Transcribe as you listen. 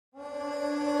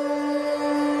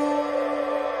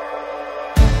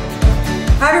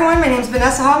Hi everyone, my name is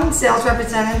Vanessa Hopman, sales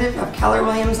representative of Keller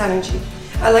Williams Energy.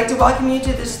 I'd like to welcome you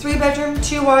to this 3-bedroom,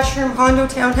 2-washroom condo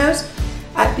townhouse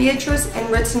at Beatrice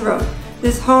and Ritson Road.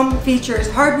 This home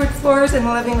features hardwood floors in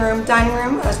the living room, dining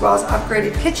room, as well as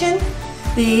upgraded kitchen.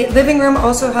 The living room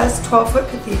also has 12-foot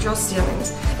cathedral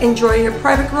ceilings. Enjoy your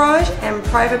private garage and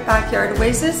private backyard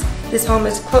oasis. This home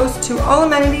is close to all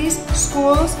amenities,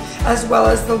 schools, as well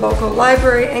as the local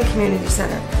library and community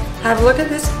center. Have a look at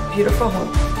this beautiful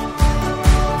home.